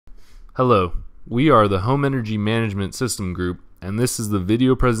Hello, we are the Home Energy Management System Group, and this is the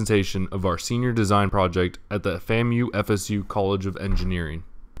video presentation of our senior design project at the FAMU-FSU College of Engineering.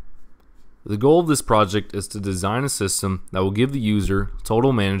 The goal of this project is to design a system that will give the user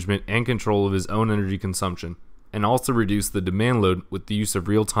total management and control of his own energy consumption, and also reduce the demand load with the use of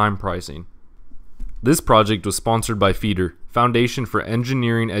real-time pricing. This project was sponsored by FEDER, Foundation for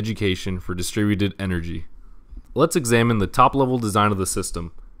Engineering Education for Distributed Energy. Let's examine the top-level design of the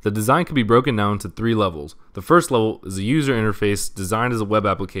system. The design can be broken down into 3 levels. The first level is a user interface designed as a web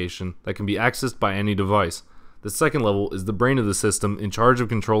application that can be accessed by any device. The second level is the brain of the system in charge of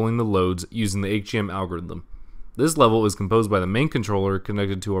controlling the loads using the HGM algorithm. This level is composed by the main controller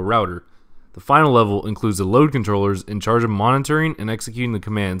connected to a router. The final level includes the load controllers in charge of monitoring and executing the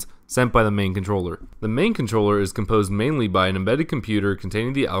commands sent by the main controller. The main controller is composed mainly by an embedded computer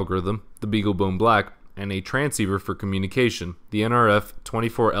containing the algorithm, the BeagleBone Black, and a transceiver for communication, the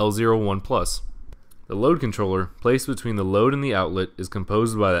NRF24L01+. The load controller, placed between the load and the outlet, is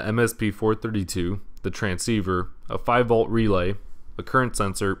composed by the MSP432, the transceiver, a 5-volt relay, a current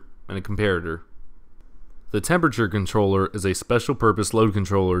sensor, and a comparator. The temperature controller is a special-purpose load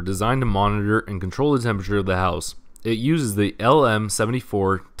controller designed to monitor and control the temperature of the house. It uses the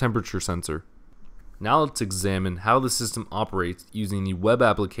LM74 temperature sensor. Now let's examine how the system operates using the web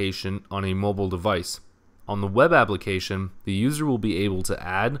application on a mobile device. On the web application, the user will be able to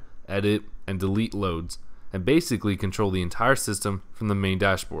add, edit, and delete loads, and basically control the entire system from the main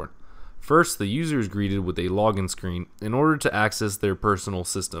dashboard. First, the user is greeted with a login screen in order to access their personal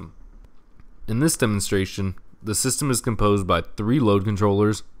system. In this demonstration, the system is composed by 3 load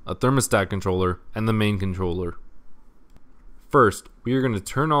controllers, a thermostat controller, and the main controller. First, we are going to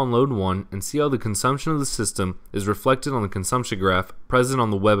turn on load 1 and see how the consumption of the system is reflected on the consumption graph present on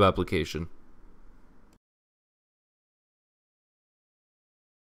the web application.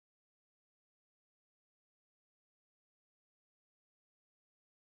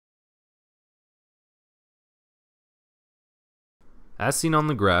 As seen on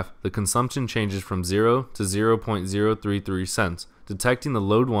the graph, the consumption changes from 0 to 0.033 cents, detecting the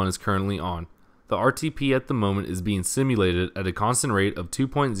load 1 is currently on. The RTP at the moment is being simulated at a constant rate of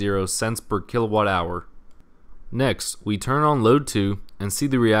 2.0 cents per kilowatt hour. Next, we turn on load 2 and see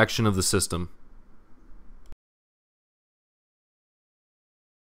the reaction of the system.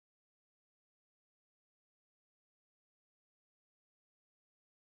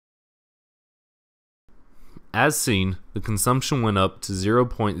 As seen, the consumption went up to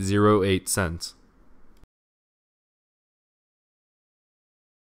 0.08 cents.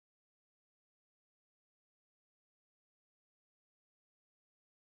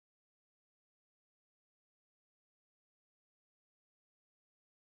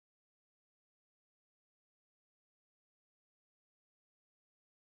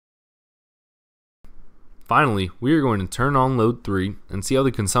 Finally, we are going to turn on load 3 and see how the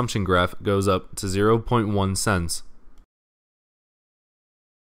consumption graph goes up to 0.1 cents.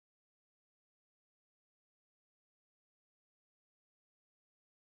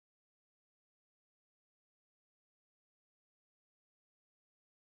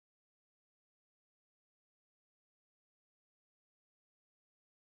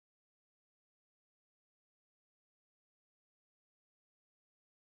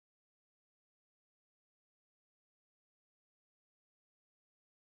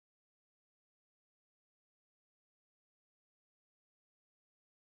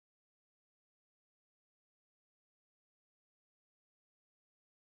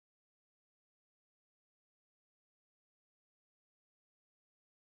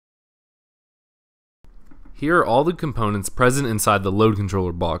 Here are all the components present inside the load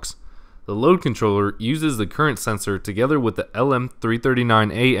controller box. The load controller uses the current sensor together with the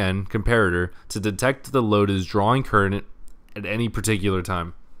LM339AN comparator to detect the load is drawing current at any particular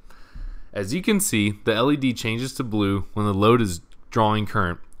time. As you can see, the LED changes to blue when the load is drawing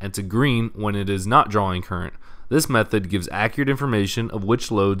current and to green when it is not drawing current. This method gives accurate information of which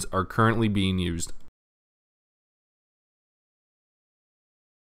loads are currently being used.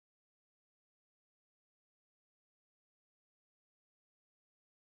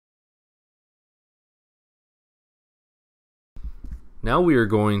 Now we are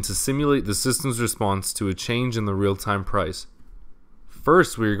going to simulate the system's response to a change in the real-time price.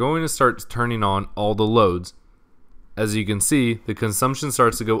 First, we are going to start turning on all the loads. As you can see, the consumption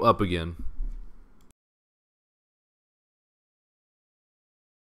starts to go up again.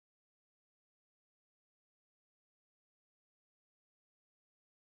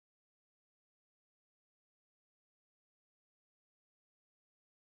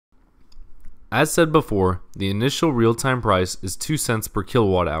 As said before, the initial real-time price is 2 cents per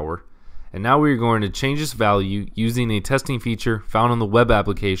kilowatt hour. And now we are going to change this value using a testing feature found on the web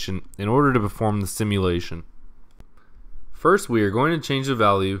application in order to perform the simulation. First, we are going to change the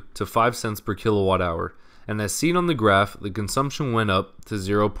value to 5 cents per kilowatt hour, and as seen on the graph, the consumption went up to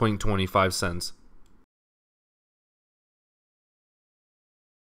 0.25 cents.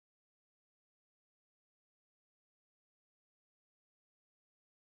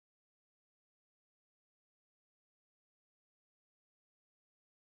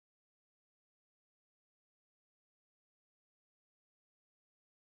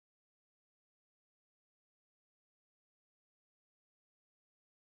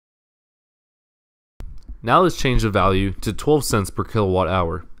 Now let's change the value to 12 cents per kilowatt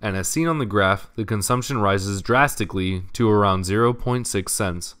hour, and as seen on the graph, the consumption rises drastically to around 0.6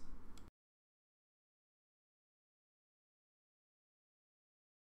 cents.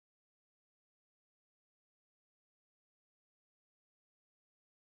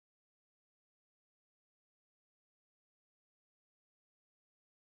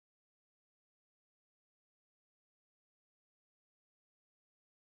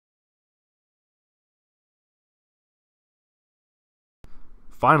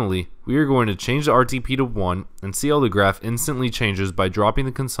 Finally, we are going to change the RTP to 1 and see how the graph instantly changes by dropping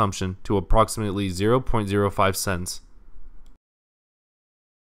the consumption to approximately 0.05 cents.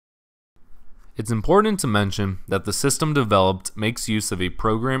 It's important to mention that the system developed makes use of a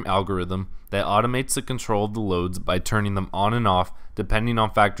program algorithm that automates the control of the loads by turning them on and off depending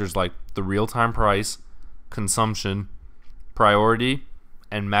on factors like the real-time price, consumption, priority,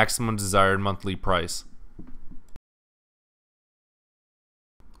 and maximum desired monthly price.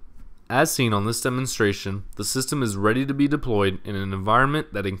 As seen on this demonstration, the system is ready to be deployed in an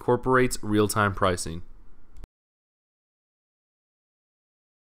environment that incorporates real-time pricing.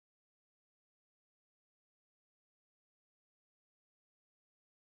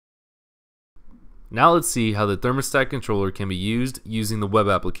 Now let's see how the thermostat controller can be used using the web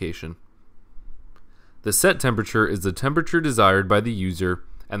application. The set temperature is the temperature desired by the user,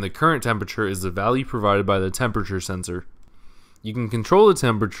 and the current temperature is the value provided by the temperature sensor. You can control the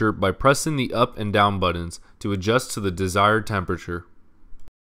temperature by pressing the up and down buttons to adjust to the desired temperature.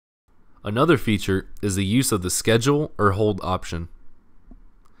 Another feature is the use of the schedule or hold option.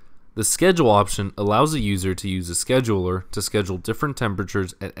 The schedule option allows the user to use a scheduler to schedule different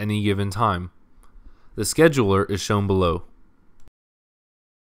temperatures at any given time. The scheduler is shown below.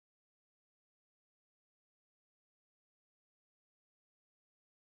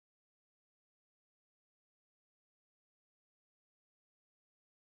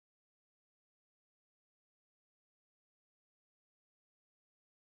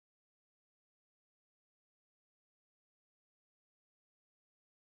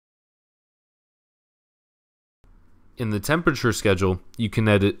 In the temperature schedule, you can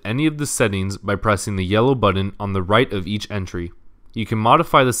edit any of the settings by pressing the yellow button on the right of each entry. You can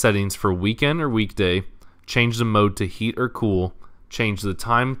modify the settings for weekend or weekday, change the mode to heat or cool, change the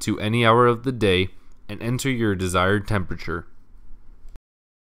time to any hour of the day, and enter your desired temperature.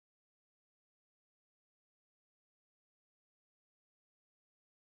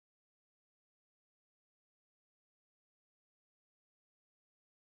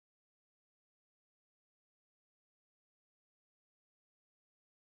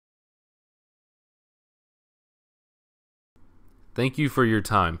 Thank you for your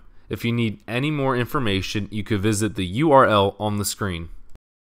time. If you need any more information, you could visit the URL on the screen.